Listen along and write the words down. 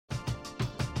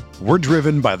We're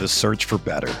driven by the search for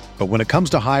better. But when it comes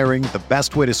to hiring, the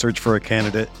best way to search for a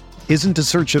candidate isn't to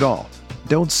search at all.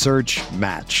 Don't search,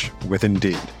 match with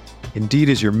Indeed. Indeed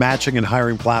is your matching and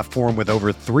hiring platform with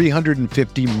over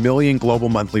 350 million global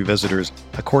monthly visitors,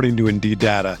 according to Indeed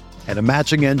data, and a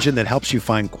matching engine that helps you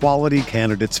find quality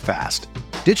candidates fast.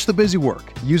 Ditch the busy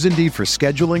work. Use Indeed for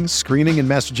scheduling, screening, and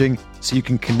messaging so you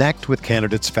can connect with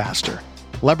candidates faster.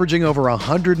 Leveraging over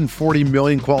 140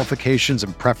 million qualifications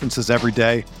and preferences every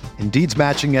day, Indeed's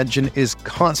matching engine is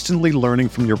constantly learning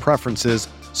from your preferences,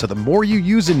 so the more you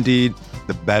use Indeed,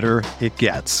 the better it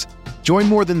gets. Join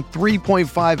more than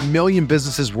 3.5 million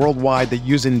businesses worldwide that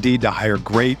use Indeed to hire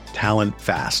great talent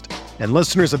fast. And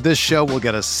listeners of this show will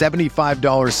get a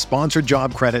 $75 sponsored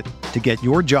job credit to get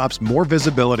your jobs more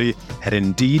visibility at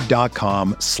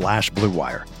Indeed.com/Blue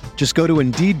Wire. Just go to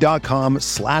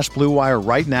Indeed.com/Blue Wire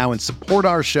right now and support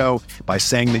our show by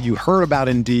saying that you heard about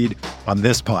Indeed on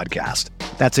this podcast.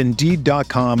 That's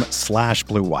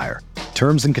Indeed.com/Blue Wire.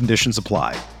 Terms and conditions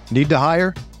apply. Need to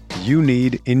hire? You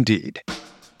need Indeed.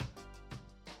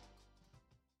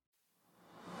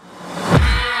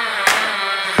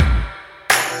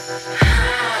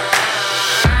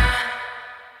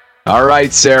 All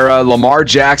right, Sarah, Lamar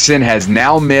Jackson has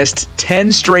now missed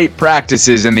 10 straight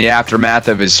practices in the aftermath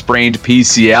of his sprained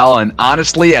PCL, and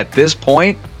honestly, at this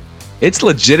point, it's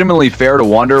legitimately fair to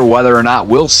wonder whether or not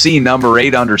we'll see number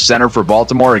 8 under center for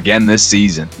Baltimore again this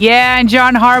season. Yeah, and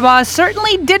John Harbaugh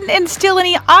certainly didn't instill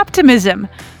any optimism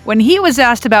when he was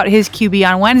asked about his QB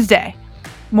on Wednesday.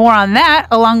 More on that,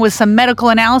 along with some medical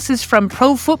analysis from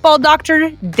pro football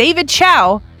doctor David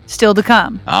Chow, still to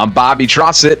come. I'm Bobby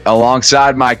Trossett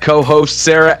alongside my co-host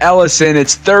Sarah Ellison.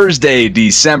 It's Thursday,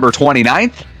 December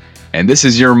 29th, and this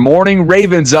is your morning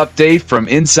Ravens update from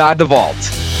inside the vault.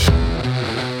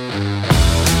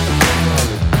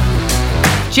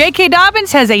 J.K.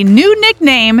 Dobbins has a new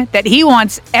nickname that he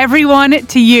wants everyone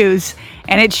to use,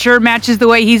 and it sure matches the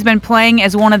way he's been playing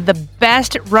as one of the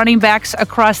best running backs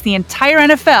across the entire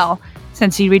NFL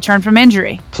since he returned from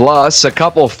injury. Plus, a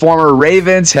couple former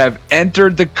Ravens have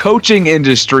entered the coaching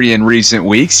industry in recent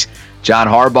weeks. John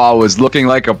Harbaugh was looking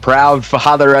like a proud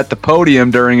father at the podium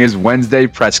during his Wednesday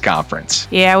press conference.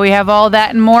 Yeah, we have all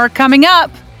that and more coming up.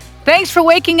 Thanks for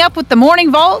waking up with the Morning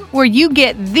Vault, where you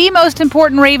get the most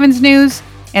important Ravens news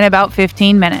in about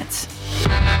 15 minutes.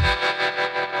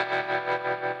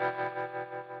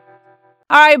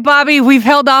 All right, Bobby, we've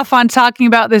held off on talking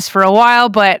about this for a while,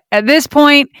 but at this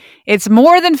point, it's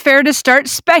more than fair to start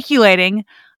speculating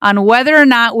on whether or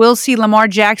not we'll see Lamar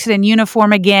Jackson in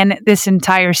uniform again this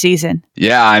entire season.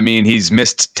 Yeah, I mean, he's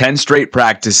missed 10 straight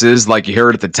practices, like you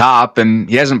heard at the top, and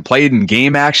he hasn't played in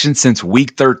game action since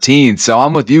week 13. So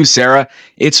I'm with you, Sarah.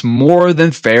 It's more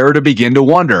than fair to begin to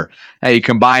wonder. Now, you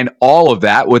combine all of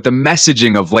that with the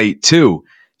messaging of late, too.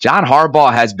 John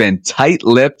Harbaugh has been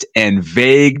tight-lipped and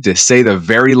vague, to say the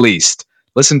very least.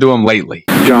 Listen to him lately.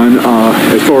 John,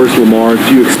 as far as Lamar,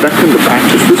 do you expect him to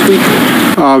practice this week?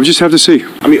 We just have to see.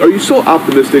 I mean, are you so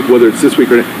optimistic, whether it's this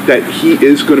week or not, that he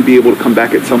is going to be able to come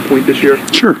back at some point this year?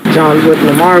 Sure. John, with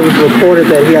Lamar, it was reported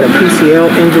that he had a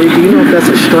PCL injury. Do you know if that's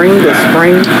a strain, a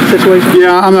sprain situation?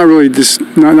 Yeah, I'm not really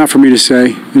not for me to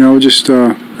say. You know, we're just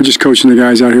coaching the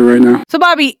guys out here right now. So,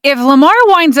 Bobby, if Lamar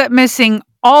winds up missing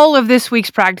all of this week's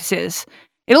practices,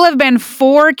 it'll have been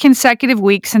 4 consecutive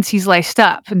weeks since he's laced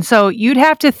up. And so you'd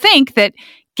have to think that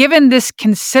given this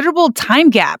considerable time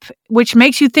gap, which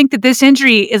makes you think that this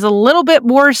injury is a little bit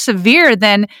more severe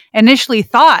than initially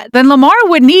thought, then Lamar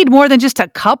would need more than just a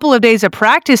couple of days of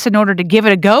practice in order to give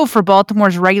it a go for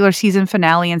Baltimore's regular season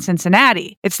finale in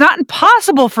Cincinnati. It's not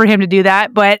impossible for him to do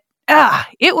that, but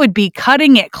it would be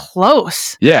cutting it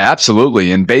close. Yeah,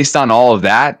 absolutely. And based on all of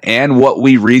that and what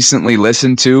we recently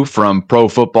listened to from pro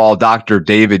football Dr.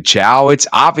 David Chow, it's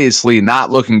obviously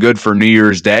not looking good for New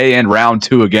Year's Day and round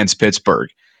 2 against Pittsburgh.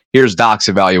 Here's Doc's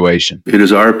evaluation. It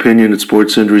is our opinion at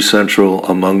Sports Injury Central,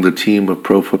 among the team of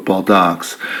pro football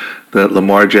docs, that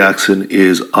Lamar Jackson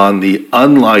is on the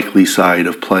unlikely side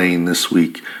of playing this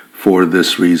week for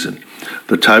this reason.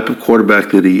 The type of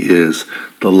quarterback that he is,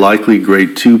 the likely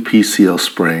grade 2 PCL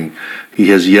sprain, he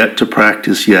has yet to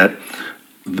practice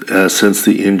since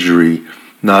the injury,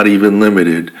 not even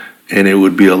limited, and it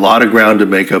would be a lot of ground to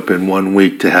make up in 1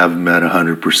 week to have him at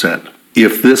 100%.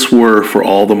 If this were for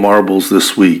all the marbles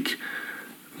this week,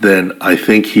 then I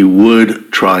think he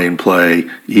would try and play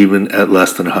even at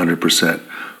less than 100%.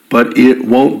 But it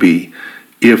won't be.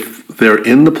 If they're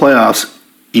in the playoffs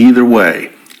either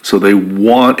way, so they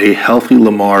want a healthy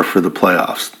Lamar for the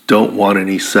playoffs, don't want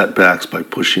any setbacks by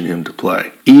pushing him to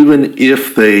play. Even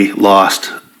if they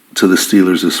lost to the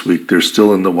Steelers this week, they're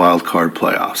still in the wild card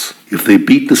playoffs. If they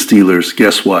beat the Steelers,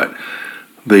 guess what?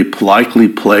 They likely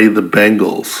play the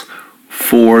Bengals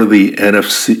for the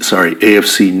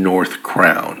AFC North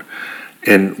crown.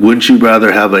 And wouldn't you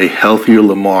rather have a healthier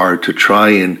Lamar to try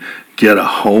and get a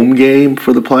home game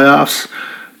for the playoffs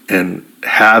and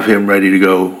have him ready to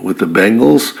go with the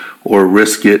Bengals, or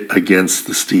risk it against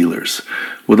the Steelers?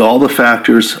 With all the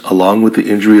factors, along with the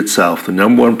injury itself, the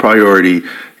number one priority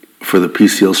for the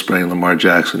PCL sprain Lamar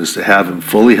Jackson is to have him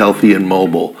fully healthy and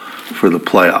mobile for the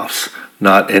playoffs,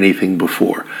 not anything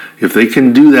before. If they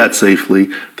can do that safely,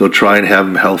 they'll try and have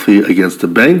him healthy against the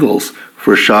Bengals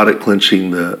for a shot at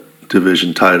clinching the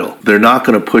division title. They're not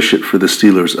going to push it for the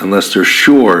Steelers unless they're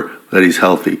sure that he's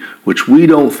healthy, which we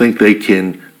don't think they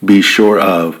can be sure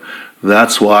of.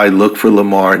 That's why I look for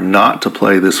Lamar not to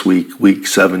play this week, week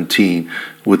 17,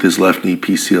 with his left knee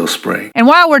PCL sprain. And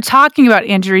while we're talking about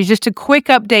injuries, just a quick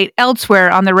update elsewhere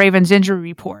on the Ravens injury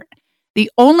report. The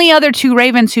only other two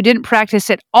Ravens who didn't practice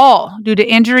at all due to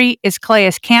injury is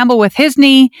Calais Campbell with his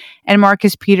knee and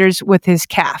Marcus Peters with his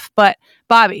calf. But,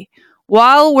 Bobby,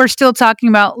 while we're still talking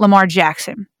about Lamar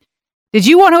Jackson, did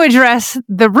you want to address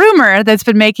the rumor that's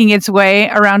been making its way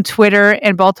around Twitter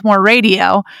and Baltimore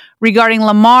radio regarding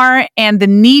Lamar and the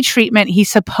knee treatment he's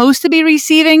supposed to be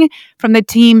receiving from the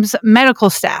team's medical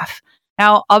staff?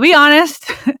 Now, I'll be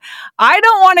honest, I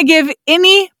don't want to give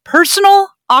any personal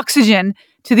oxygen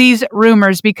to these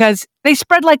rumors because they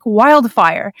spread like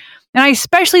wildfire. And I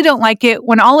especially don't like it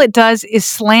when all it does is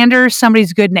slander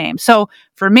somebody's good name. So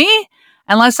for me,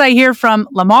 unless I hear from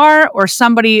Lamar or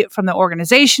somebody from the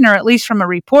organization, or at least from a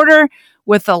reporter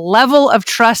with a level of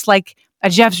trust like a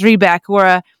Jeff Zrebeck or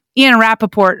a Ian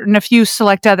Rappaport and a few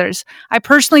select others, I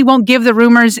personally won't give the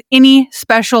rumors any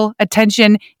special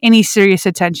attention, any serious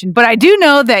attention. But I do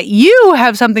know that you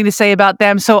have something to say about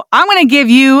them, so I'm going to give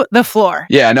you the floor.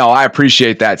 Yeah, no, I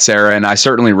appreciate that, Sarah, and I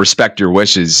certainly respect your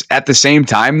wishes. At the same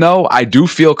time, though, I do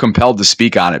feel compelled to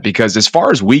speak on it because as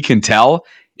far as we can tell,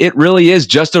 it really is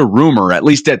just a rumor, at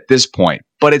least at this point.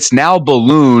 But it's now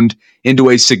ballooned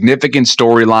into a significant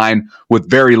storyline with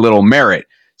very little merit.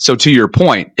 So to your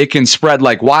point, it can spread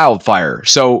like wildfire.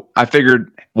 So I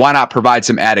figured, why not provide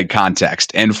some added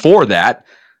context? And for that,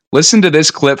 listen to this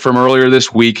clip from earlier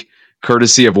this week,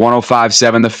 courtesy of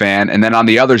 105.7 The Fan. And then on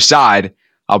the other side,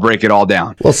 I'll break it all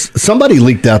down. Well, somebody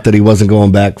leaked out that he wasn't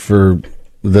going back for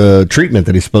the treatment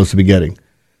that he's supposed to be getting.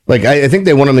 Like, I think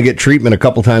they want him to get treatment a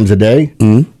couple times a day,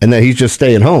 and that he's just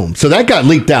staying home. So that got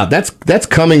leaked out. That's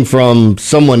coming from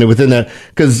someone within that,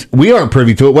 because we aren't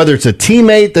privy to it, whether it's a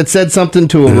teammate that said something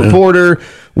to a reporter,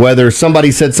 whether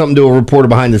somebody said something to a reporter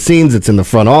behind the scenes, it's in the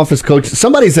front office coach.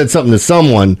 Somebody said something to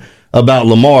someone about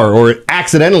Lamar, or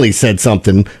accidentally said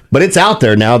something, but it's out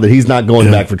there now that he's not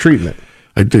going back for treatment.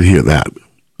 I did hear that.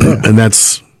 And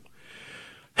that's...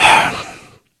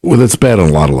 Well, that's bad on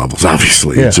a lot of levels,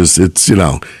 obviously. Yeah. It's you're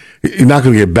not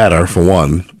going to get better, for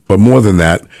one. But more than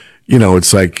that,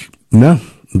 it's like, no,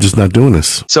 I'm just not doing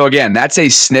this. So again, that's a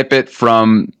snippet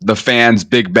from the Fans'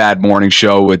 Big Bad Morning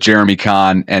Show with Jeremy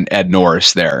Kahn and Ed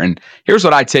Norris there. And here's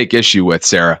what I take issue with,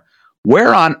 Sarah.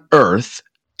 Where on earth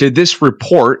did this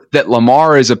report that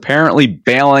Lamar is apparently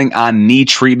bailing on knee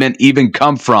treatment even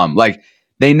come from? Like,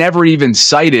 they never even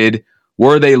cited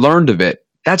where they learned of it.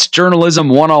 That's journalism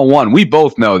 101. We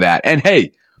both know that. And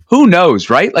hey, who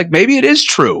knows, right? Like, maybe it is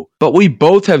true, but we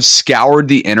both have scoured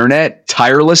the internet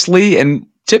tirelessly and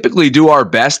typically do our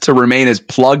best to remain as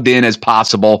plugged in as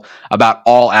possible about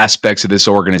all aspects of this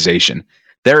organization.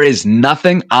 There is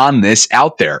nothing on this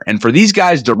out there. And for these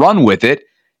guys to run with it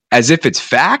as if it's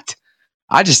fact,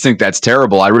 I just think that's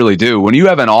terrible. I really do. When you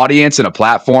have an audience and a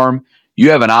platform, you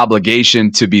have an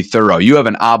obligation to be thorough. You have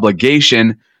an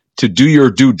obligation to do your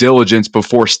due diligence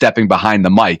before stepping behind the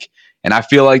mic. And I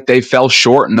feel like they fell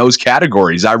short in those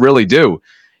categories. I really do.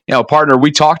 Partner,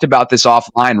 we talked about this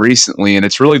offline recently, and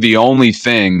it's really the only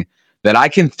thing that I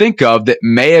can think of that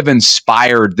may have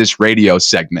inspired this radio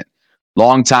segment.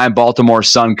 Longtime Baltimore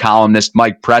Sun columnist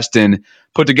Mike Preston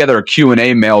put together a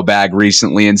Q&A mailbag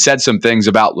recently and said some things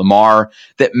about Lamar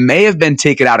that may have been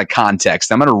taken out of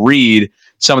context. I'm going to read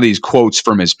some of these quotes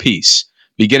from his piece,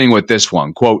 beginning with this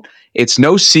one. Quote, "It's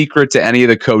no secret to any of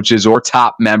the coaches or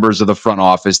top members of the front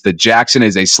office that Jackson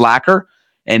is a slacker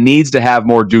and needs to have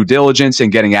more due diligence in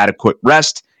getting adequate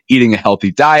rest, eating a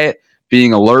healthy diet,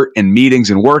 being alert in meetings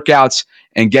and workouts,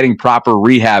 and getting proper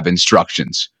rehab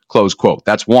instructions." Close quote.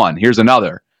 That's one. Here's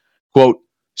another. Quote,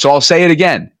 "So I'll say it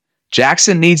again.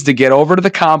 Jackson needs to get over to the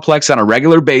complex on a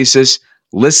regular basis,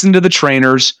 listen to the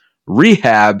trainers,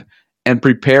 rehab, and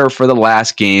prepare for the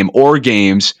last game or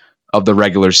games of the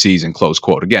regular season." Close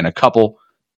quote. Again, a couple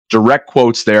direct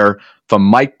quotes there from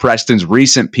Mike Preston's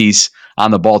recent piece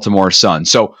on the Baltimore Sun.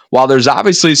 So while there's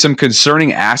obviously some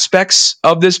concerning aspects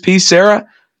of this piece, Sarah,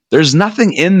 there's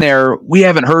nothing in there we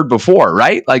haven't heard before,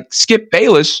 right? Like Skip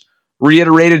Bayless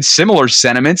reiterated similar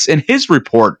sentiments in his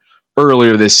report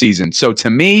earlier this season. So to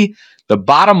me, the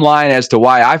bottom line as to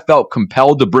why I felt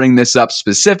compelled to bring this up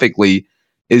specifically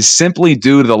is simply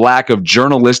due to the lack of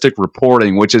journalistic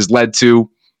reporting, which has led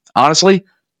to, honestly,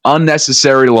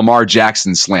 unnecessary Lamar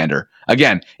Jackson slander.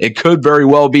 Again, it could very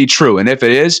well be true. And if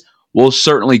it is, we'll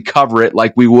certainly cover it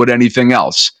like we would anything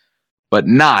else, but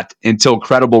not until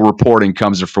credible reporting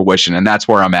comes to fruition. And that's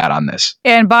where I'm at on this.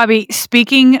 And Bobby,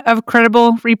 speaking of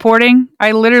credible reporting,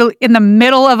 I literally, in the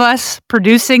middle of us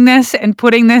producing this and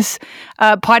putting this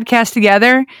podcast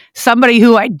together, somebody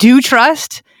who I do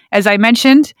trust, as I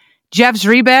mentioned, Jeff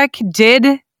Zrebeck,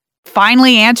 did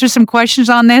finally answer some questions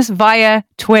on this via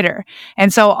Twitter.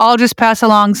 And so I'll just pass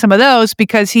along some of those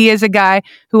because he is a guy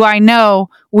who I know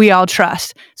we all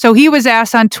trust. So he was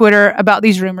asked on Twitter about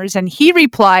these rumors and he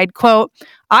replied, quote,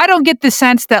 "I don't get the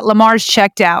sense that Lamar's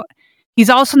checked out.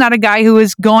 He's also not a guy who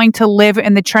is going to live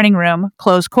in the training room,"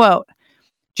 close quote.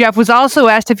 Jeff was also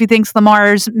asked if he thinks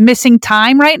Lamar's missing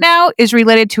time right now is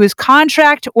related to his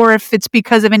contract or if it's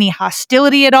because of any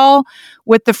hostility at all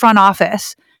with the front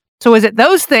office. So is it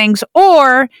those things,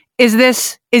 or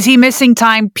is he missing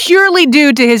time purely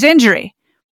due to his injury?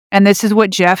 And this is what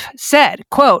Jeff said,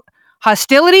 quote,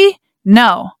 "Hostility?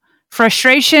 No.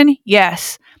 Frustration?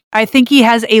 Yes. I think he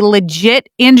has a legit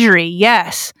injury.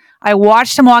 Yes. I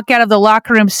watched him walk out of the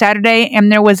locker room Saturday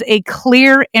and there was a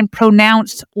clear and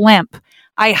pronounced limp.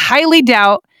 I highly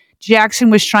doubt Jackson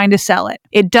was trying to sell it.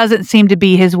 It doesn't seem to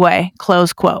be his way,"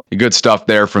 close quote. Good stuff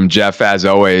there from Jeff, as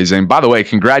always. And by the way,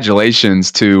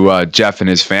 congratulations to Jeff and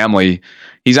his family.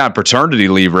 He's on paternity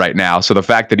leave right now. So the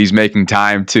fact that he's making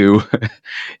time to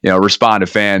respond to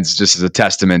fans just is a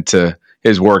testament to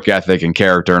his work ethic and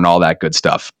character and all that good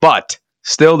stuff. But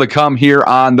still to come here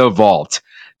on The Vault.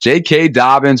 J.K.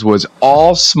 Dobbins was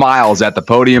all smiles at the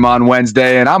podium on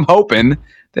Wednesday, and I'm hoping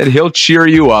that he'll cheer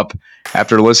you up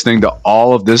after listening to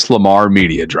all of this Lamar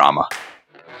media drama.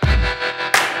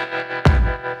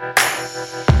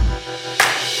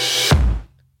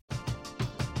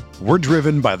 We're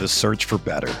driven by the search for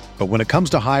better. But when it comes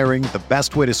to hiring, the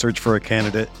best way to search for a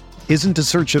candidate isn't to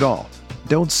search at all.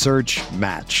 Don't search,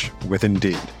 match with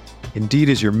Indeed. Indeed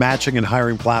is your matching and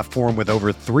hiring platform with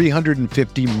over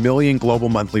 350 million global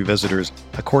monthly visitors,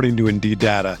 according to Indeed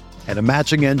data, and a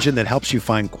matching engine that helps you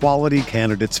find quality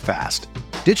candidates fast.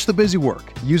 Ditch the busy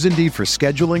work. Use Indeed for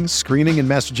scheduling, screening, and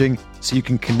messaging so you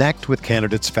can connect with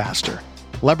candidates faster.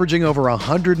 Leveraging over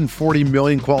 140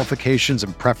 million qualifications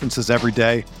and preferences every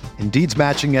day, Indeed's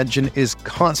matching engine is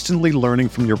constantly learning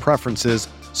from your preferences,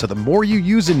 so the more you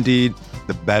use Indeed,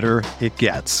 the better it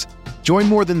gets. Join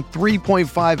more than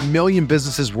 3.5 million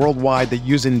businesses worldwide that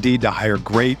use Indeed to hire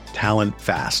great talent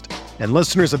fast. And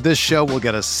listeners of this show will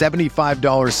get a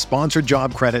 $75 sponsored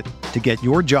job credit to get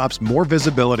your jobs more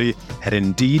visibility at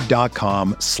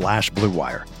Indeed.com/Blue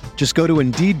Wire. Just go to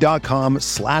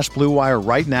Indeed.com/Blue Wire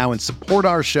right now and support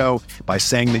our show by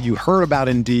saying that you heard about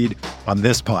Indeed on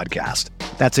this podcast.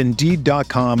 That's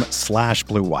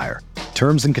Indeed.com/Blue Wire.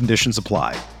 Terms and conditions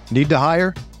apply. Need to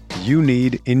hire? You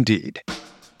need Indeed.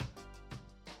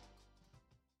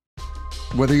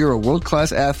 Whether you're a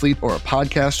world-class athlete or a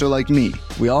podcaster like me,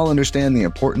 we all understand the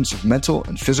importance of mental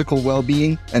and physical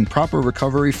well-being and proper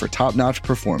recovery for top-notch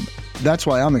performance. That's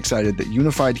why I'm excited that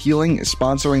Unified Healing is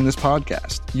sponsoring this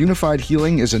podcast. Unified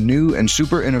Healing is a new and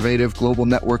super innovative global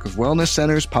network of wellness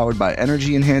centers powered by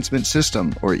Energy Enhancement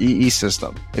System, or EE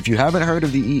System. If you haven't heard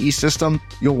of the EE System,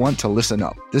 you'll want to listen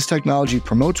up. This technology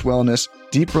promotes wellness,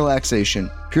 deep relaxation,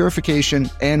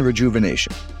 purification, and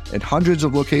rejuvenation. At hundreds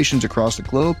of locations across the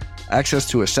globe, access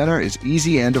to a center is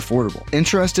easy and affordable.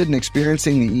 Interested in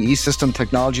experiencing the EE System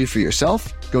technology for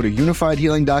yourself? Go to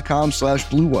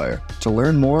unifiedhealing.com/Blue Wire to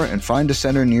learn more and find a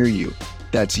center near you.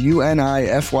 That's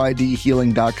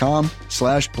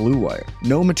UNIFYDhealing.com/Blue Wire.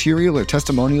 No material or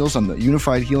testimonials on the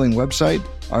Unified Healing website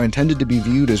are intended to be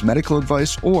viewed as medical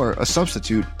advice or a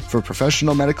substitute for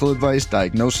professional medical advice,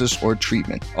 diagnosis, or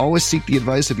treatment. Always seek the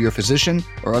advice of your physician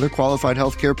or other qualified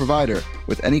healthcare provider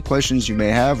with any questions you may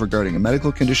have regarding a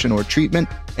medical condition or treatment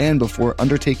and before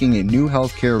undertaking a new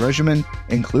healthcare regimen,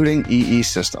 including EE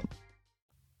System.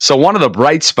 So one of the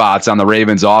bright spots on the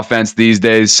Ravens offense these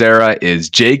days, Sarah, is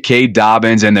J.K.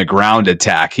 Dobbins and the ground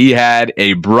attack. He had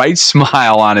a bright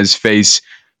smile on his face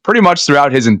pretty much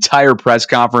throughout his entire press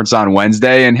conference on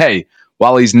Wednesday. And hey,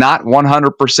 while he's not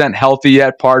 100% healthy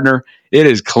yet, partner, it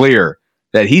is clear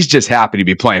that he's just happy to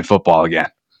be playing football again.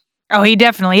 Oh, he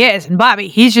definitely is. And Bobby,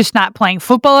 he's just not playing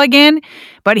football again,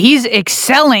 but he's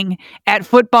excelling at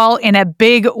football in a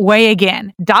big way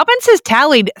again. Dobbins has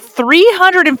tallied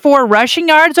 304 rushing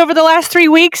yards over the last 3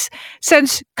 weeks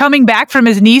since coming back from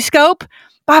his knee scope.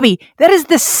 Bobby, that is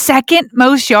the second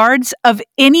most yards of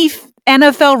any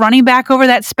NFL running back over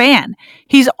that span.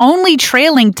 He's only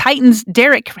trailing Titans'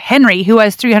 Derrick Henry, who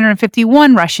has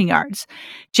 351 rushing yards.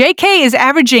 JK is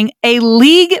averaging a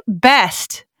league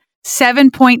best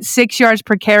 7.6 yards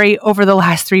per carry over the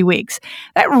last 3 weeks.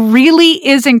 That really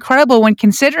is incredible when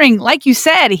considering, like you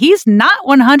said, he's not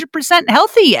 100%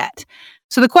 healthy yet.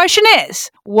 So the question is,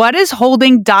 what is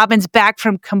holding Dobbins back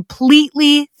from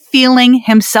completely feeling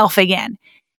himself again?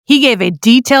 He gave a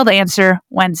detailed answer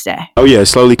Wednesday. Oh yeah,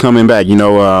 slowly coming back.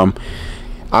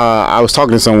 I was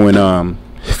talking to someone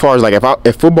as far as like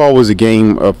if football was a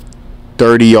game of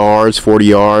 30 yards, 40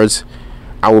 yards,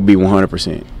 I would be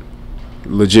 100%.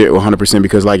 Legit 100%,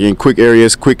 because like in quick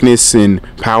areas, quickness and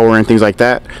power and things like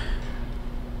that,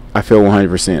 I feel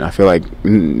 100%. I feel like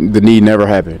the need never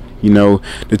happened.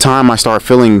 The time I start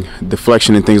feeling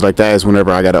deflection and things like that is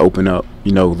whenever I got to open up,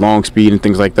 long speed and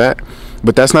things like that.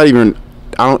 But that's not even,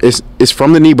 it's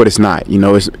from the knee, but it's not,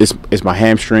 it's my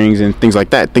hamstrings and things like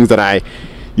that. Things that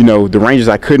the ranges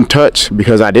I couldn't touch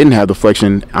because I didn't have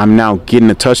deflection, I'm now getting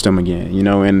to touch them again,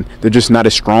 and they're just not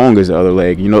as strong as the other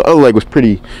leg. The other leg was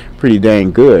pretty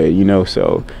dang good,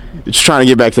 so just trying to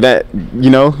get back to that,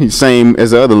 same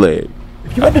as the other leg.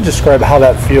 If you had to describe how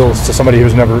that feels to somebody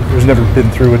who's never been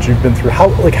through what you've been through,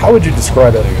 how would you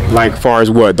describe it? Like far as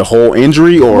what, the whole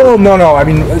injury or? No. I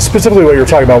mean specifically what you're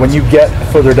talking about when you get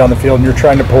further down the field and you're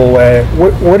trying to pull away.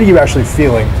 What are you actually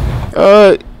feeling?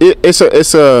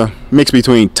 It's a mix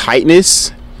between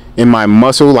tightness in my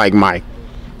muscle, like my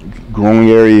groin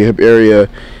area, hip area,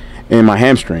 and my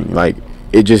hamstring. Like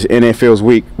it feels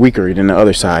weaker than the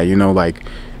other side. Like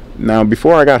now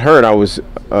before I got hurt, I was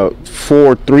a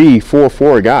 4.3,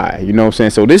 4.4 guy. You know what I'm saying?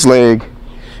 So this leg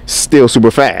still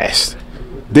super fast.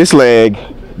 This leg,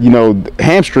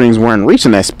 hamstrings weren't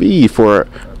reaching that speed for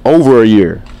over a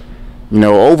year.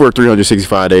 Over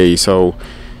 365 days. So.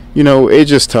 It's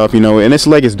just tough, and this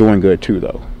leg is doing good too,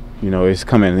 though. It's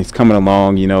coming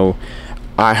along.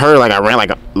 I heard I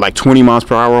ran like 20 miles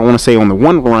per hour, I want to say, on the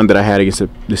one run that I had against the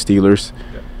Steelers,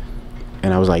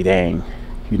 and I was like, dang,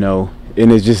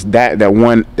 and it's just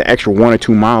the extra 1 or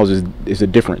 2 miles is a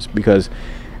difference, because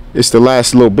it's the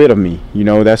last little bit of me.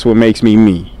 That's what makes me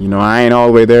me. I ain't all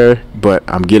the way there, but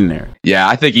I'm getting there. Yeah,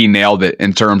 I think he nailed it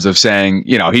in terms of saying,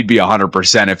 he'd be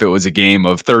 100% if it was a game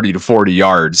of 30 to 40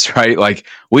 yards, right? Like,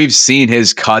 we've seen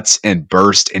his cuts and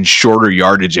burst in shorter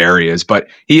yardage areas, but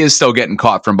he is still getting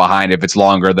caught from behind if it's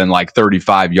longer than like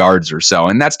 35 yards or so,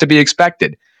 and that's to be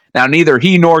expected. Now, neither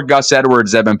he nor Gus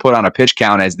Edwards have been put on a pitch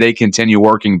count as they continue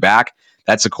working back.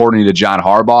 That's according to John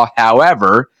Harbaugh.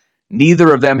 However,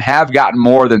 neither of them have gotten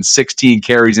more than 16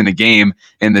 carries in a game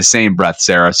in the same breath,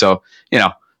 Sarah. So,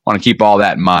 want to keep all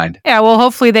that in mind. Yeah, well,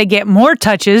 hopefully they get more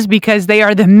touches because they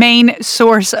are the main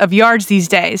source of yards these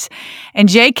days. And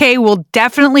JK will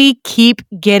definitely keep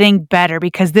getting better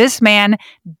because this man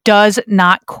does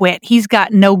not quit. He's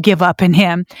got no give up in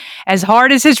him. As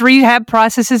hard as his rehab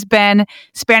process has been,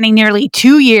 spanning nearly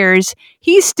 2 years,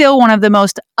 he's still one of the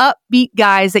most upbeat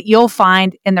guys that you'll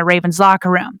find in the Ravens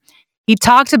locker room. He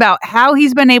talked about how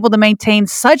he's been able to maintain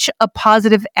such a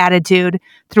positive attitude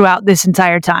throughout this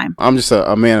entire time. I'm just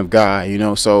a man of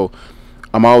God, so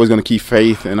I'm always going to keep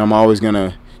faith, and I'm always going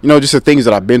to, just the things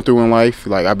that I've been through in life.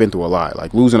 Like, I've been through a lot.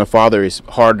 Like, losing a father is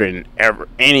harder than ever.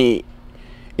 Any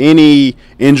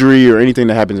injury or anything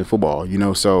that happens in football,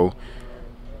 so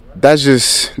that's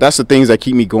the things that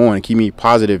keep me going, keep me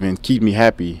positive, and keep me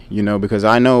happy, because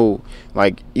I know,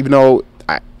 like, even though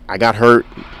I got hurt,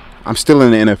 I'm still in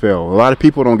the NFL. A lot of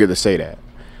people don't get to say that.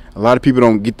 A lot of people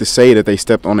don't get to say that they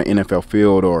stepped on the NFL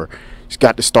field or just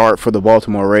got to start for the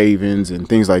Baltimore Ravens and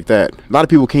things like that. A lot of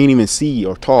people can't even see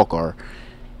or talk or,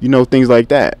 things like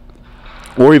that.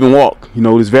 Or even walk.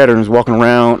 There's veterans walking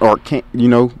around or can't, I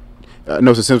know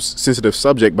it's a sensitive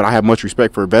subject, but I have much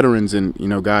respect for veterans and,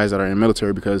 guys that are in the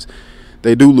military because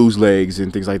they do lose legs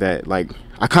and things like that. Like,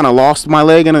 I kind of lost my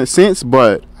leg in a sense,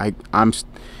 but I'm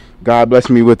God blessed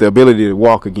me with the ability to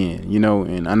walk again,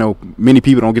 and I know many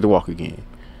people don't get to walk again.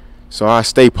 So I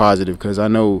stay positive because I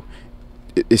know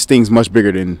it's things much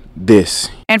bigger than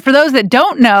this. And for those that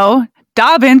don't know,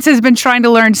 Dobbins has been trying to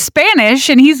learn Spanish,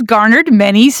 and he's garnered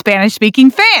many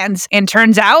Spanish-speaking fans. And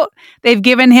turns out they've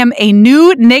given him a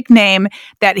new nickname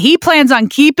that he plans on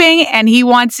keeping, and he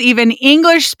wants even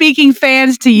English-speaking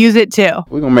fans to use it too.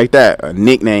 We're going to make that a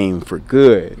nickname for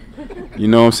good. You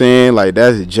know what I'm saying? Like,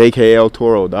 that's JKL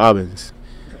Toro Dobbins.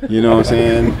 You know what I'm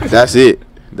saying? That's it.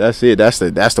 That's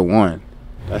the one.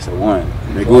 That's the one.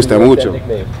 Me gusta mucho.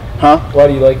 Huh? Why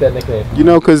do you like that nickname?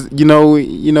 Because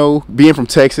being from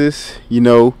Texas,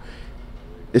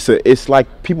 it's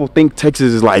like people think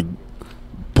Texas is like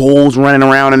bulls running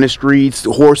around in the streets,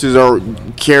 horses are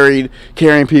carrying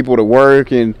people to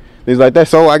work and things like that.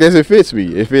 So I guess it fits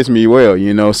me. It fits me well,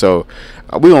 So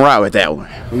we gonna ride with that one.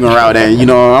 We gonna ride with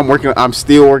that. I'm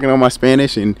still working on my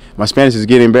Spanish, and my Spanish is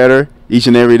getting better each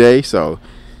and every day. So.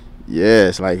 Yeah,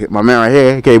 it's like my man right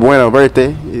here. Que bueno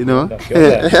verte,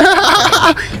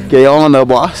 Que onda,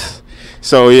 boss.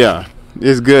 So yeah,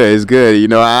 it's good. It's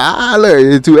good. I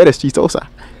learned tú eres chistosa.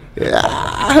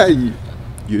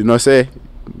 You know say,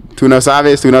 tú no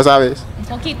sabes.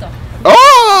 Poquito.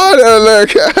 Oh,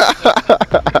 look.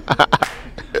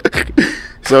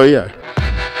 So yeah.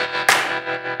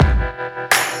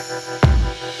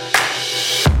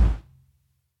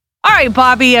 All right,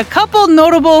 Bobby, a couple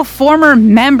notable former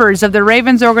members of the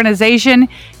Ravens organization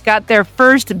got their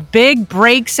first big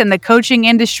breaks in the coaching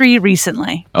industry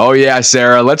recently. Oh, yeah,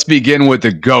 Sarah. Let's begin with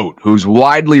the GOAT, who's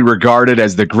widely regarded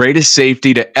as the greatest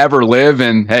safety to ever live.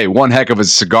 And, hey, one heck of a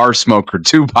cigar smoker,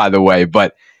 too, by the way.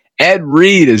 But Ed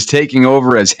Reed is taking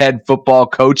over as head football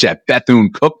coach at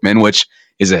Bethune-Cookman, which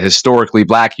is a historically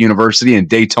black university in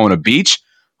Daytona Beach,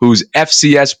 whose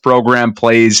FCS program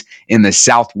plays in the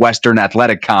Southwestern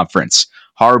Athletic Conference.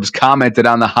 Harbs commented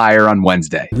on the hire on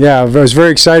Wednesday. Yeah, I was very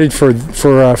excited for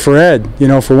Ed.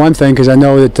 For one thing, because I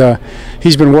know that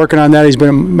he's been working on that. He's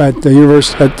been at the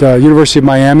University of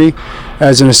Miami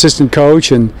as an assistant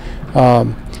coach and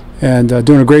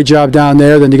doing a great job down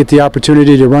there. Then to get the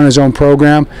opportunity to run his own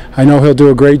program, I know he'll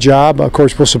do a great job. Of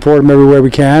course, we'll support him everywhere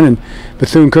we can. And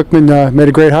Bethune-Cookman made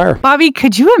a great hire. Bobby,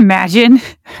 could you imagine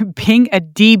being a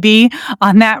DB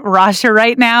on that roster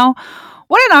right now?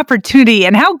 What an opportunity,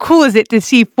 and how cool is it to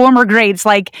see former greats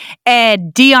like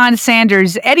Ed, Deion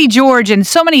Sanders, Eddie George, and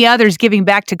so many others giving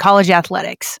back to college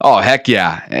athletics? Oh, heck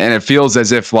yeah. And it feels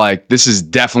as if this is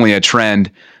definitely a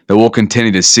trend that we'll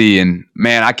continue to see. And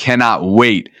man, I cannot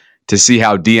wait to see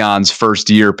how Deion's first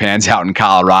year pans out in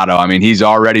Colorado. I mean, he's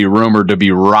already rumored to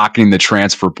be rocking the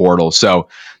transfer portal. So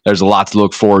there's a lot to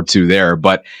look forward to there.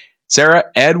 But Sarah,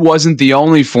 Ed wasn't the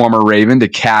only former Raven to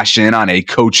cash in on a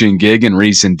coaching gig in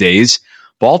recent days.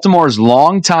 Baltimore's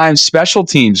longtime special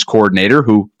teams coordinator,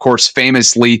 who, of course,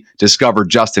 famously discovered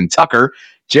Justin Tucker,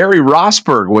 Jerry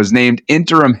Rosberg, was named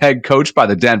interim head coach by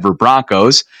the Denver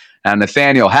Broncos. And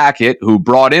Nathaniel Hackett, who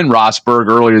brought in Rosberg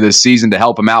earlier this season to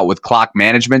help him out with clock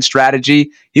management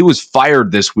strategy, he was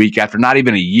fired this week after not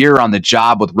even a year on the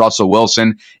job with Russell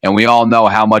Wilson. And we all know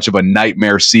how much of a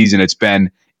nightmare season it's been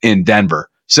in Denver.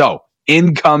 So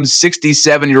in comes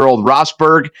 67-year-old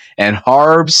Rosberg, and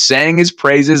Harbs sang his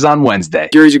praises on Wednesday.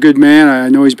 Jerry's a good man. I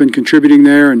know he's been contributing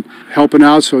there and helping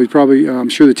out, so he's probably, I'm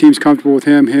sure the team's comfortable with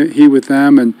him, he with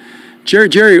them. And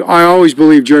Jerry, I always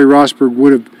believe Jerry Rosberg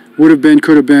would have been,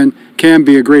 could have been, can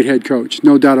be a great head coach.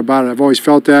 No doubt about it. I've always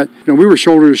felt that. We were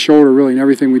shoulder to shoulder really in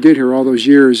everything we did here all those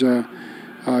years.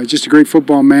 Just a great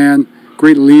football man,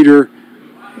 great leader,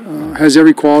 has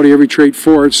every quality, every trait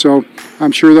for it. So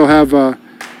I'm sure they'll have,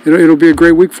 it'll be a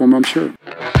great week for him, I'm sure.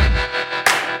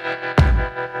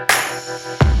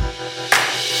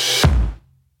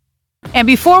 And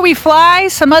before we fly,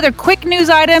 some other quick news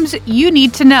items you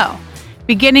need to know.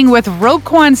 Beginning with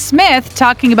Roquan Smith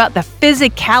talking about the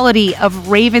physicality of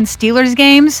Ravens-Steelers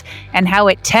games and how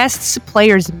it tests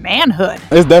players' manhood.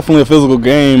 It's definitely a physical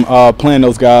game playing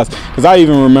those guys, because I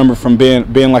even remember from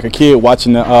being like a kid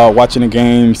watching the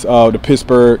games, the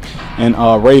Pittsburgh and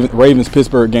Ravens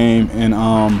Pittsburgh game,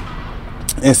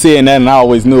 and seeing that, and I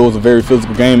always knew it was a very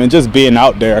physical game, and just being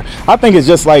out there. I think it's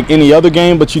just like any other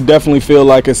game, but you definitely feel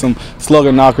like it's some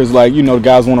slugger knockers, like, the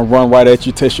guys want to run right at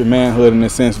you, test your manhood in a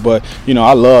sense, but,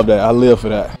 I love that. I live for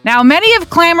that. Now, many have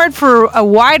clamored for a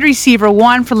wide receiver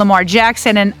one for Lamar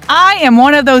Jackson, and I am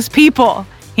one of those people.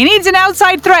 He needs an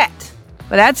outside threat.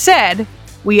 But that said,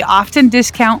 we often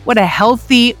discount what a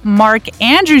healthy Mark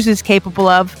Andrews is capable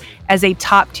of as a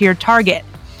top-tier target.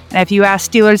 And if you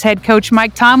ask Steelers head coach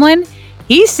Mike Tomlin,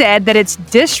 he said that it's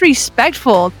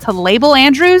disrespectful to label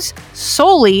Andrews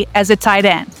solely as a tight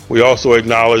end. We also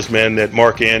acknowledge, that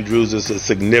Mark Andrews is a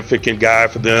significant guy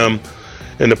for them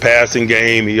in the passing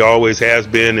game. He always has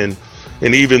been, and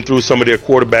even through some of their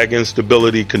quarterback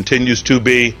instability, continues to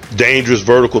be dangerous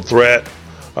vertical threat.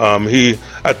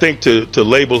 I think to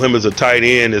label him as a tight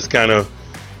end is kind of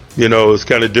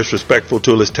disrespectful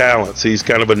to his talents. He's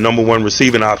kind of a number one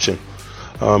receiving option.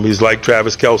 He's like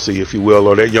Travis Kelce, if you will,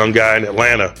 or that young guy in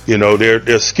Atlanta.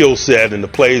 Their skill set and the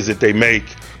plays that they make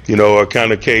are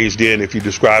kind of caged in if you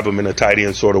describe them in a tight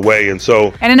end sort of way. And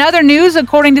in other news,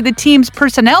 according to the team's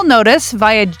personnel notice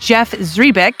via Jeff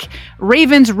Zrebiec,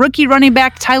 Ravens rookie running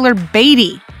back Tyler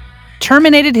Beatty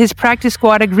terminated his practice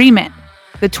squad agreement.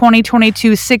 The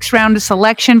 2022 sixth-round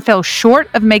selection fell short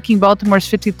of making Baltimore's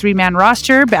 53-man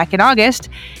roster back in August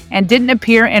and didn't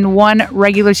appear in one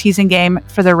regular season game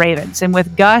for the Ravens. And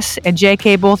with Gus and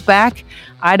J.K. both back,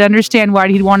 I'd understand why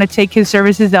he'd want to take his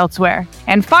services elsewhere.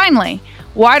 And finally,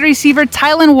 wide receiver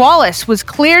Tylan Wallace was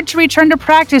cleared to return to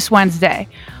practice Wednesday.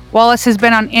 Wallace has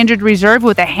been on injured reserve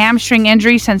with a hamstring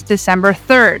injury since December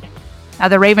 3rd. Now,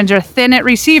 the Ravens are thin at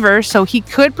receiver, so he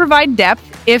could provide depth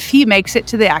if he makes it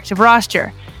to the active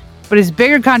roster. But his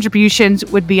bigger contributions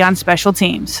would be on special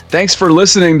teams. Thanks for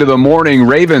listening to the Morning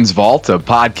Ravens Vault, a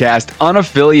podcast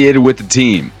unaffiliated with the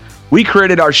team. We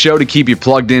created our show to keep you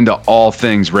plugged into all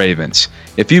things Ravens.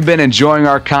 If you've been enjoying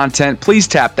our content, please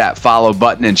tap that follow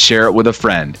button and share it with a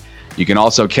friend. You can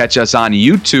also catch us on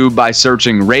YouTube by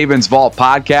searching Ravens Vault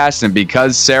Podcast, and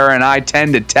because Sarah and I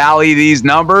tend to tally these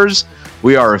numbers,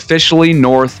 we are officially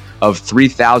north of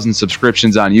 3,000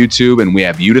 subscriptions on YouTube, and we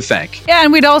have you to thank. Yeah,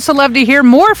 and we'd also love to hear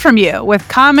more from you with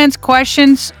comments,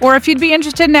 questions, or if you'd be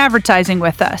interested in advertising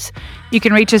with us. You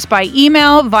can reach us by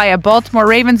email via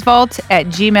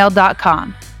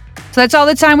BaltimoreRavensVault@gmail.com. So that's all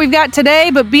the time we've got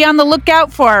today, but be on the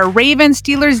lookout for our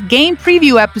Ravens-Steelers game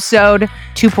preview episode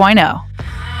 2.0.